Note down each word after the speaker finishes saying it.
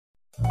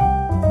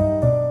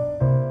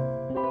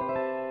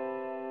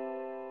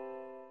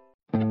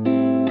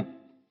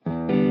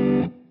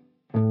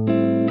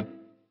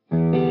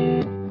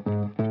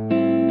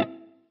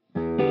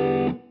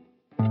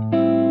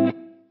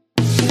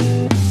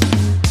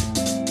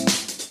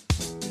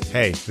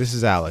Hey, this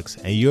is Alex,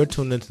 and you're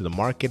tuned into the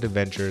Market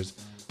Adventures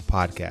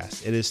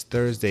podcast. It is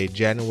Thursday,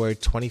 January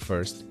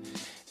 21st,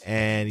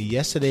 and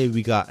yesterday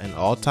we got an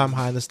all-time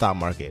high in the stock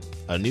market,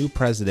 a new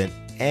president,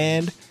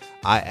 and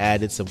I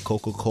added some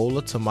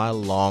Coca-Cola to my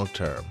long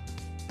term.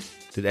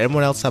 Did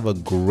everyone else have a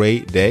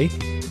great day?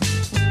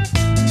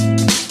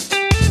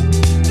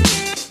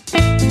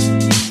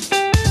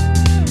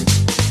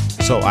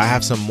 So I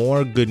have some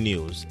more good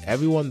news.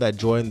 Everyone that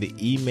joined the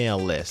email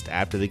list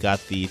after they got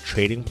the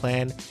trading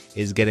plan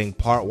is getting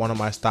part 1 of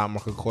my stock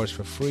market course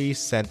for free,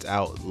 sent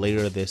out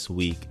later this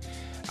week.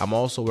 I'm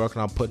also working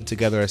on putting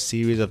together a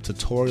series of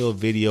tutorial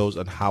videos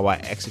on how I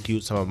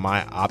execute some of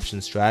my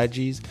option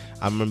strategies.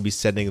 I'm going to be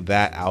sending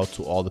that out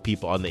to all the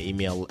people on the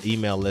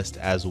email list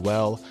as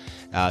well.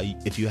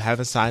 If you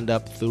haven't signed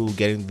up through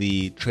getting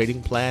the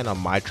trading plan on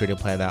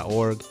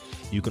mytradingplan.org,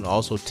 you can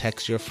also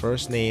text your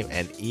first name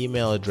and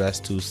email address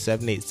to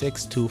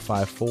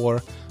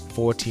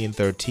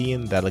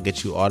 786-254-1413. That'll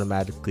get you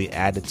automatically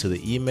added to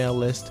the email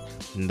list,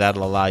 and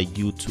that'll allow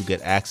you to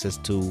get access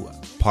to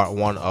part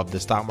 1 of the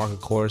stock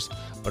market course,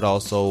 but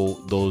also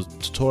those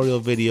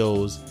tutorial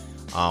videos,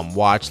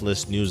 watch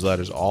list,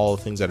 newsletters, all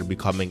the things that are be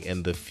coming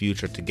in the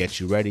future to get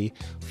you ready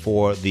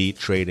for the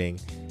trading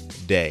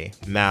day.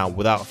 Now,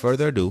 without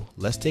further ado,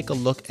 let's take a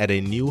look at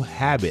a new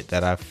habit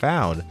that I've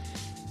found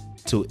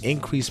to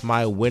increase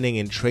my winning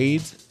in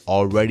trades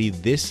already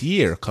this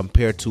year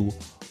compared to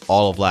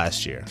all of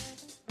last year.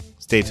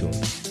 Stay tuned.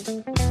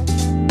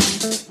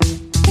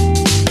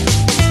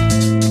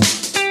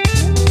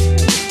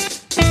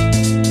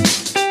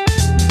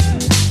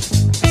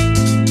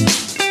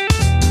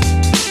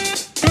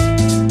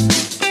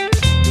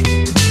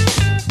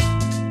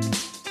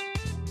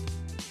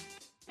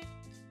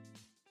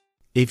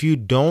 If you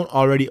don't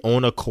already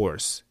own a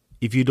course,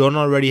 if you don't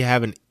already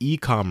have an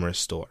e-commerce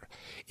store,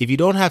 if you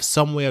don't have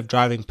some way of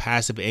driving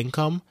passive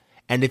income,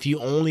 and if you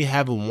only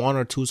have 1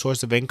 or 2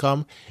 sources of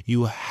income,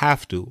 you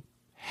have to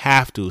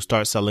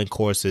start selling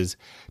courses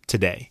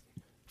today.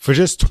 For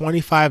just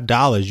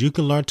 $25, you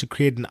can learn to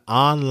create an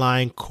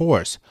online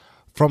course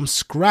from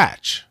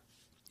scratch.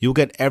 You'll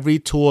get every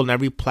tool and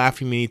every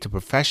platform you need to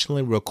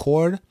professionally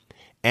record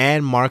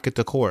and market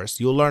the course.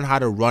 You'll learn how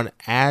to run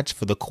ads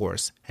for the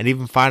course and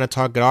even find a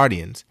target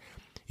audience.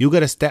 You'll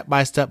get a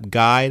step-by-step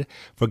guide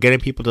for getting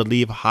people to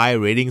leave high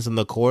ratings on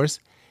the course.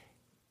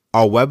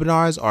 Are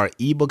webinars, are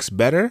ebooks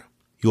better?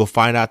 You'll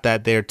find out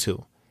that there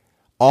too.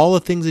 All the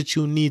things that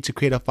you need to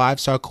create a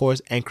 5-star course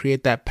and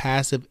create that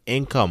passive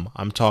income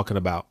I'm talking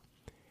about.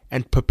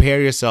 And prepare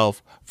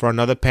yourself for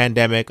another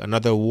pandemic,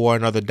 another war,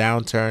 another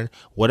downturn.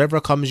 Whatever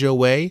comes your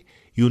way,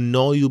 you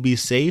know you'll be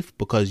safe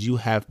because you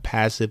have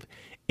passive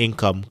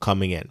income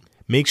coming in.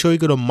 Make sure you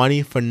go to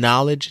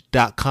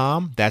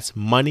moneyforknowledge.com. That's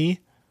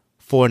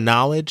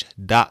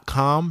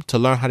moneyforknowledge.com to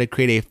learn how to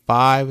create a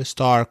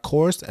 5-star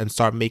course and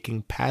start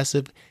making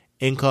passive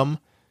income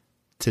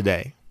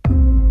today.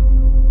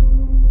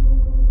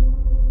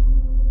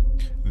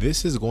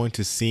 This is going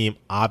to seem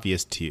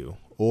obvious to you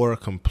or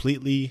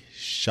completely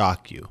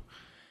shock you.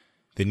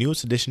 The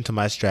newest addition to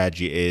my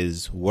strategy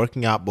is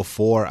working out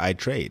before I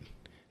trade.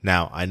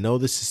 Now, I know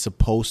this is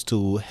supposed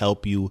to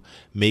help you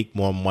make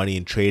more money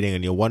in trading,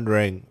 and you're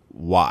wondering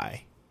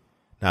why.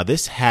 Now,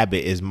 this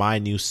habit is my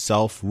new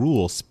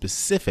self-rule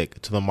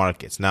specific to the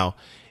markets. Now,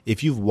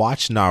 if you've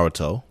watched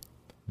Naruto,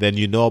 then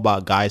you know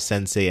about Gai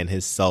Sensei and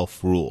his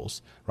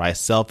self-rules, right?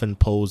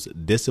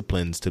 Self-imposed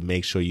disciplines to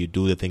make sure you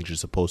do the things you're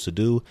supposed to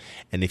do.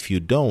 And if you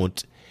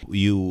don't,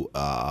 you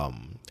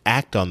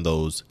act on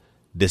those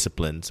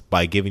disciplines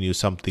by giving you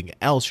something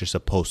else you're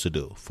supposed to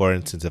do. For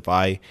instance, if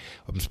I'm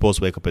supposed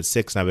to wake up at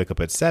 6 and I wake up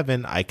at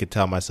 7, I could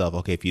tell myself,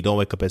 okay, if you don't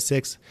wake up at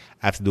 6,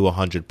 I have to do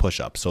 100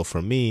 push-ups. So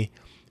for me,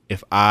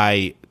 if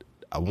I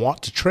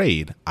want to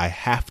trade, I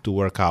have to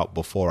work out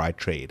before I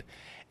trade.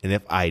 And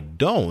if I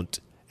don't,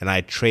 and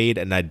I trade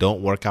and I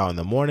don't work out in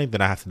the morning,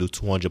 then I have to do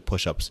 200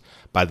 push-ups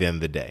by the end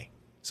of the day.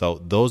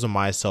 So those are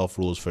my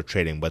self-rules for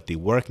trading. But the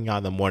working out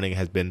in the morning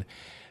has been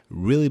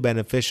really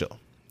beneficial.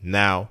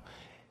 Now,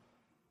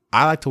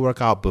 I like to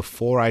work out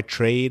before I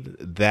trade.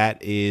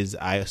 That is,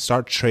 I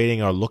start trading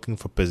or looking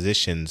for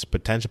positions,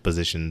 potential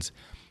positions,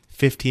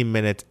 15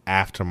 minutes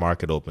after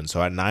market open.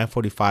 So at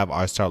 9:45,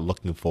 I start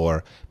looking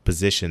for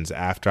positions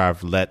after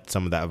I've let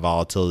some of that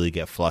volatility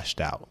get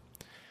flushed out.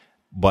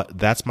 But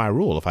that's my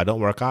rule. If I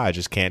don't work out, I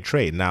just can't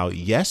trade. Now,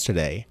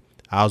 yesterday,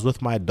 I was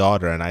with my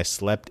daughter and I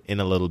slept in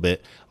a little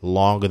bit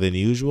longer than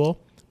usual.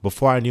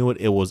 Before I knew it,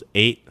 it was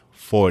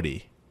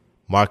 8:40.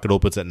 Market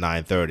opens at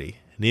 9:30.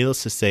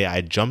 Needless to say,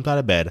 I jumped out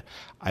of bed,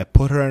 I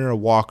put her in her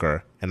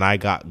walker, and I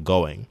got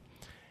going.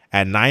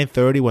 At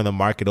 9:30, when the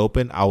market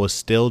opened, I was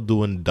still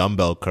doing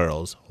dumbbell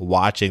curls,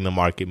 watching the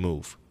market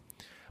move.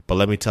 But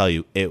let me tell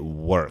you, it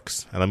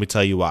works. And let me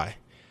tell you why.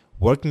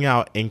 Working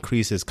out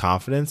increases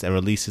confidence and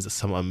releases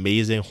some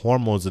amazing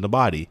hormones in the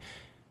body.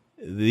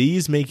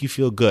 These make you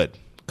feel good,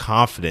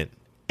 confident,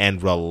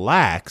 and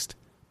relaxed,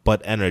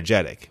 but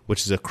energetic,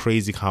 which is a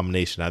crazy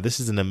combination. Now,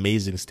 this is an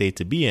amazing state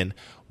to be in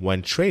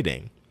when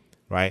trading,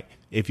 right?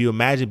 if you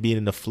imagine being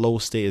in the flow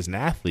state as an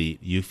athlete,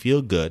 you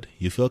feel good,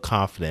 you feel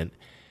confident,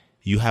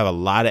 you have a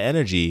lot of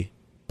energy,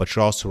 but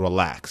you're also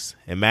relaxed.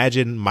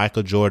 Imagine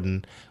Michael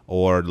Jordan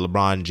or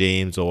LeBron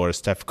James or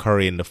Steph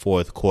Curry in the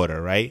fourth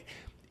quarter, right?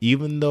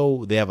 Even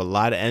though they have a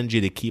lot of energy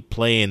to keep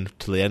playing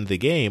till the end of the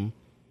game,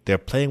 they're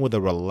playing with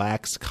a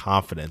relaxed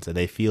confidence and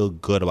they feel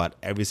good about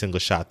every single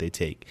shot they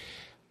take.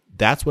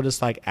 That's what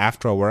it's like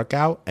after a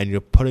workout, and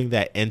you're putting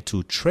that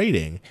into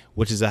trading,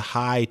 which is a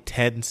high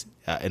tense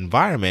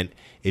environment.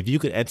 If you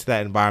could enter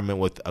that environment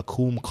with a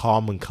cool,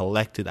 calm, and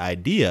collected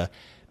idea,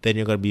 then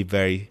you're going to be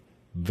very,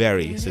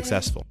 very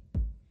successful.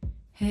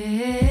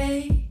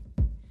 Hey,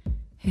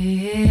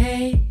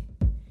 hey,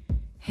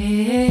 hey,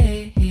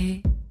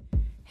 hey,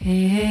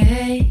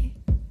 hey,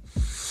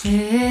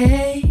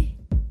 hey.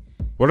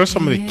 What are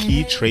some of the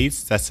key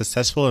traits that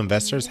successful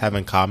investors have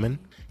in common?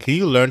 Can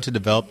you learn to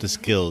develop the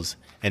skills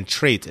and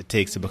traits it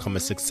takes to become a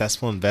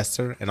successful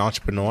investor and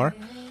entrepreneur?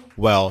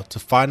 Well, to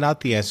find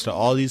out the answer to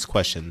all these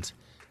questions,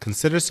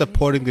 consider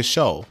supporting the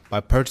show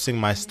by purchasing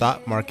my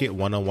Stock Market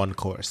 101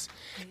 course.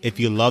 If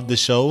you love the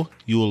show,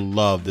 you will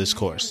love this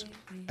course.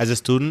 As a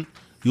student,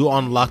 you will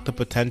unlock the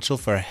potential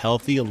for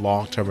healthy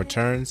long-term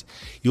returns.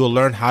 You will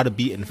learn how to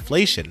beat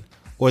inflation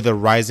or the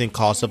rising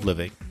cost of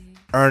living,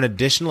 earn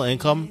additional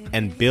income,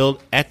 and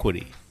build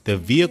equity, the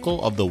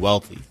vehicle of the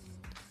wealthy.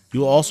 You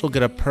will also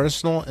get a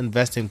personal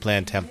investing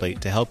plan template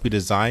to help you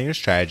design your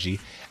strategy,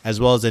 as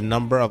well as a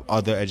number of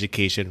other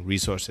education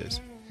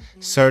resources.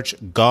 Search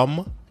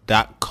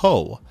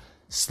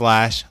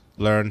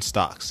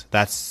gum.co/learnstocks.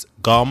 That's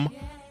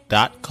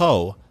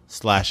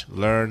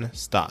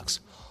gum.co/learnstocks.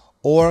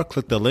 Or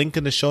click the link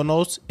in the show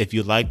notes if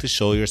you'd like to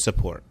show your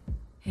support.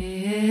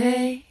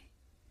 Hey,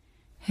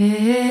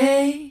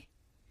 hey,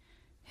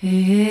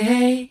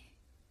 hey,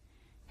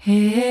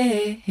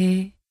 hey,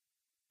 hey.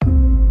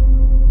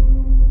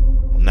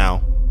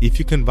 Now, if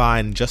you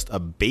combine just a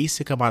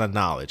basic amount of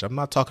knowledge, I'm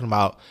not talking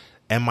about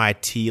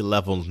MIT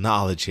level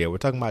knowledge here. We're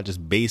talking about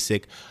just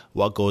basic,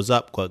 what goes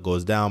up, what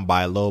goes down,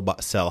 buy low,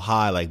 sell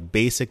high, like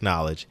basic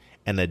knowledge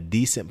and a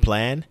decent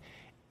plan.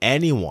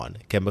 Anyone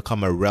can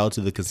become a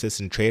relatively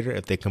consistent trader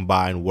if they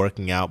combine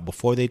working out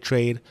before they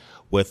trade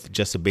with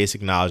just a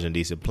basic knowledge and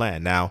decent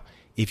plan. Now,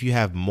 if you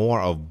have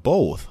more of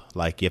both,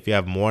 like if you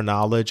have more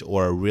knowledge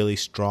or a really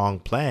strong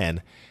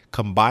plan,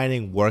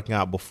 combining working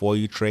out before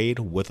you trade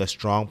with a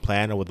strong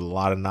plan or with a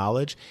lot of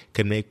knowledge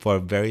can make for a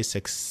very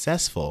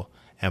successful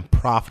and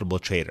profitable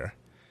trader.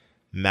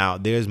 Now,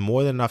 there's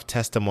more than enough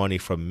testimony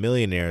from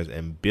millionaires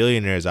and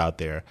billionaires out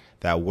there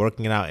that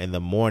working out in the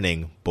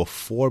morning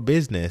before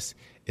business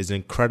is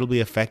incredibly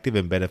effective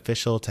and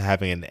beneficial to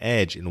having an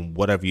edge in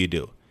whatever you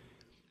do.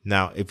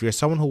 Now, if you're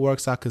someone who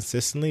works out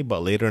consistently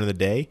but later in the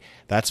day,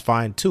 that's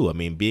fine too. I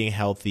mean, being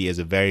healthy is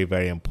a very,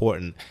 very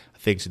important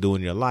thing to do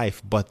in your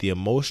life, but the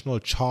emotional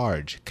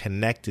charge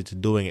connected to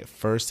doing it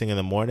first thing in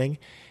the morning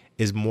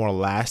is more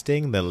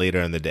lasting than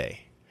later in the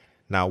day.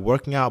 Now,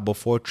 working out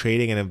before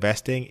trading and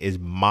investing is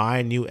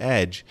my new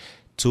edge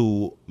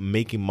to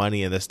making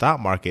money in the stock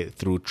market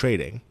through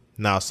trading.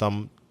 Now,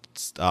 some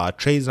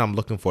trades I'm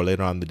looking for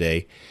later on in the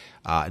day,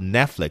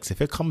 Netflix,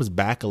 if it comes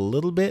back a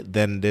little bit,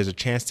 then there's a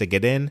chance to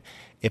get in.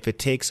 If it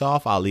takes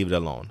off, I'll leave it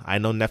alone. I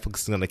know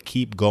Netflix is going to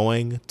keep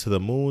going to the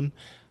moon.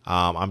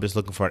 I'm just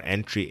looking for an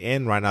entry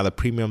in. Right now, the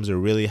premiums are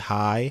really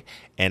high,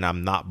 and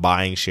I'm not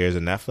buying shares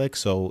of Netflix.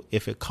 So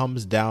if it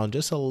comes down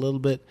just a little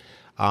bit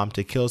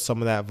to kill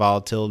some of that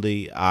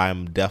volatility,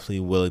 I'm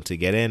definitely willing to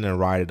get in and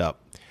ride it up.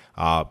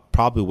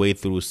 Probably way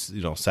through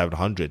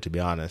 700, to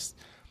be honest.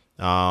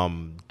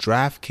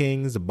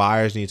 DraftKings, the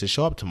buyers need to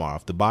show up tomorrow.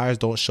 If the buyers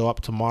don't show up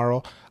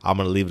tomorrow, I'm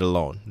going to leave it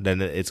alone.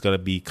 Then it's going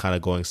to be kind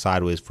of going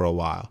sideways for a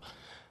while.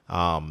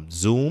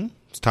 Zoom,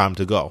 it's time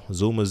to go.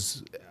 Zoom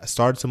has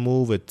started to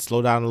move. It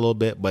slowed down a little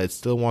bit, but it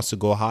still wants to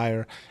go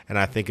higher, and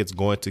I think it's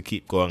going to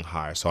keep going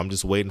higher. So I'm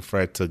just waiting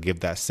for it to give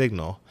that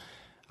signal.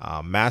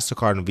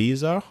 MasterCard and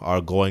Visa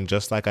are going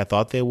just like I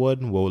thought they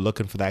would. We're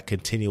looking for that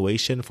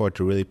continuation for it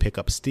to really pick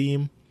up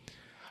steam.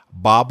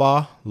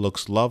 BABA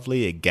looks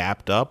lovely. It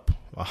gapped up.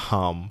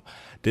 I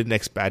didn't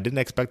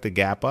expect the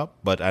gap up,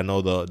 but I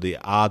know the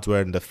odds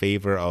were in the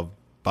favor of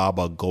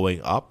BABA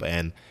going up,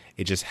 and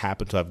it just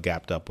happened to have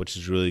gapped up, which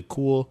is really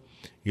cool.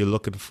 You're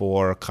looking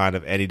for kind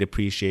of any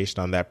depreciation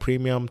on that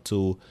premium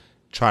to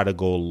try to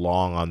go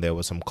long on there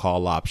with some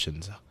call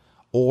options,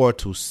 or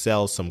to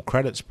sell some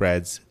credit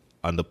spreads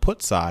on the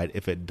put side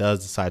if it does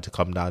decide to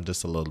come down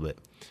just a little bit.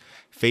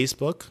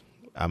 Facebook,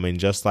 I mean,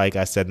 just like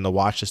I said in the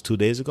watch just 2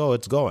 days ago,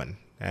 it's going.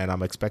 And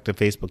I'm expecting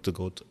Facebook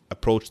to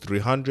approach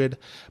 300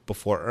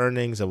 before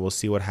earnings, and we'll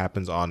see what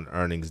happens on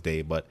earnings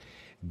day. But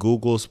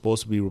Google's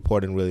supposed to be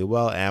reporting really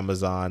well.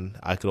 Amazon,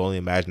 I could only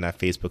imagine that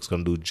Facebook's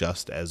going to do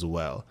just as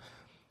well.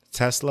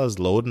 Tesla's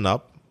loading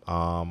up.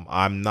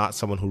 I'm not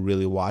someone who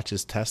really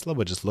watches Tesla,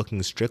 but just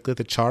looking strictly at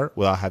the chart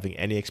without having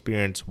any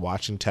experience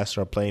watching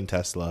Tesla or playing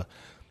Tesla,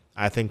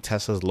 I think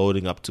Tesla's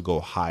loading up to go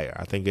higher.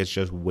 I think it's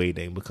just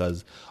waiting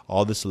because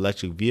all this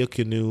electric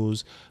vehicle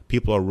news,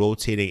 people are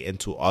rotating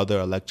into other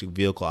electric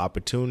vehicle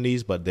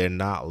opportunities, but they're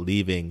not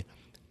leaving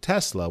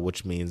Tesla,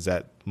 which means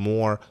that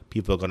more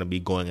people are going to be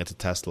going into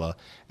Tesla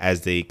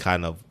as they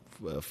kind of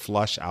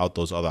flush out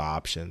those other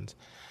options.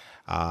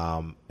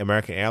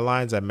 American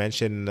Airlines, I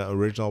mentioned in the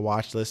original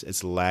watch list,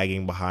 it's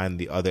lagging behind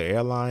the other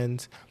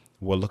airlines.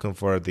 We're looking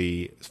for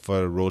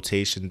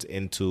rotations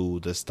into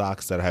the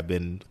stocks that have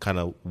been kind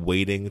of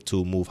waiting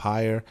to move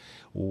higher.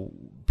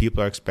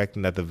 People are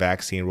expecting that the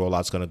vaccine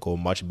rollout is going to go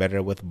much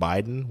better with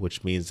Biden,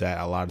 which means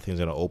that a lot of things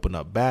are going to open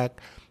up back,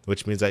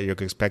 which means that you're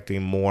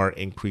expecting more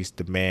increased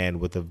demand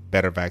with a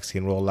better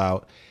vaccine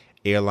rollout.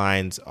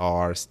 Airlines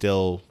are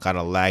still kind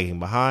of lagging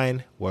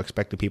behind. We're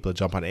expecting people to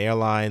jump on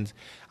airlines.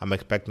 I'm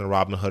expecting the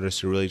Robinhooders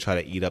to really try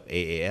to eat up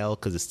AAL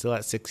because it's still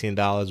at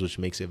 $16, which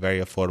makes it very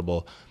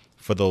affordable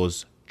for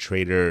those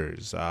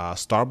traders.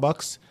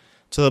 Starbucks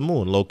to the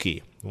moon, low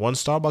key.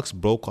 Once Starbucks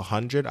broke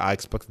 100, I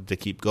expected to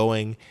keep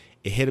going.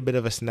 It hit a bit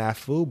of a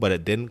snafu, but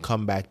it didn't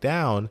come back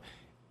down.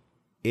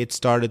 It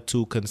started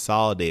to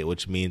consolidate,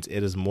 which means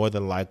it is more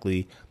than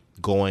likely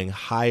going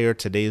higher.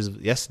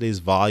 Yesterday's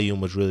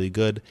volume was really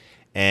good,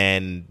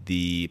 and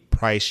the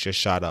price just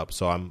shot up.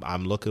 So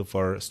I'm looking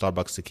for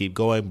Starbucks to keep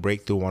going,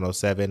 break through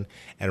 107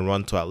 and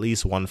run to at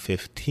least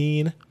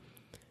 115.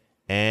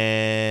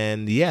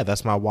 And yeah,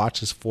 that's my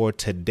watches for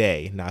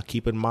today. Now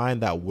keep in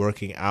mind that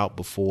working out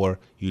before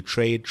you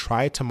trade,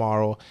 try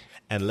tomorrow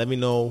and let me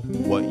know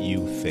what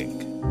you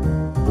think.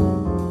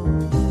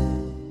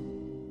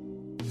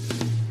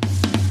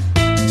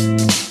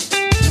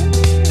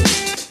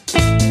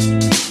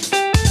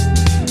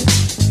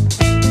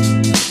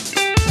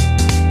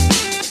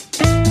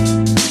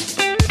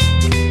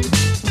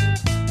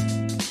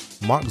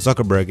 Mark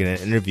Zuckerberg in an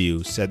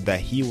interview said that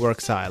he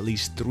works out at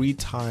least 3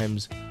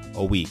 times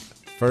a week,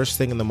 first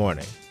thing in the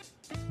morning.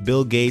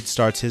 Bill Gates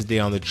starts his day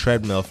on the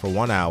treadmill for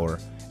 1 hour,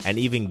 and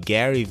even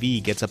Gary Vee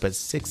gets up at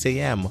 6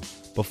 a.m.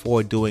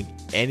 before doing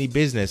any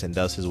business and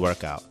does his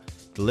workout.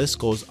 The list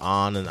goes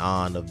on and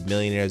on of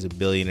millionaires and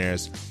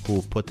billionaires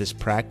who put this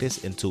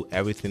practice into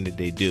everything that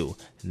they do,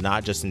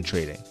 not just in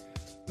trading.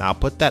 Now I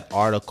put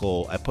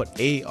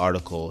a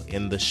article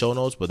in the show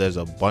notes, but there's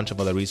a bunch of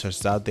other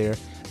resources out there.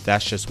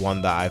 That's just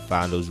one that I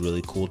found was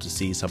really cool to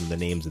see some of the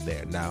names in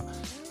there. Now,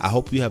 I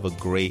hope you have a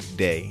great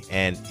day.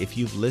 And if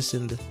you've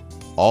listened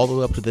all the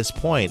way up to this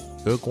point,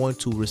 you're going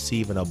to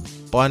receive an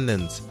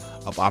abundance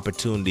of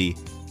opportunity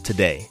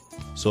today.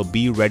 So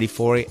be ready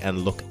for it and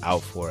look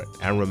out for it.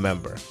 And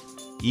remember,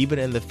 even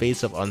in the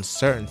face of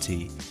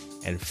uncertainty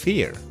and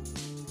fear,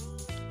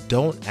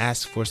 don't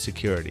ask for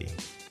security.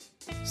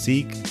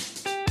 Seek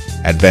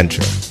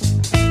adventure.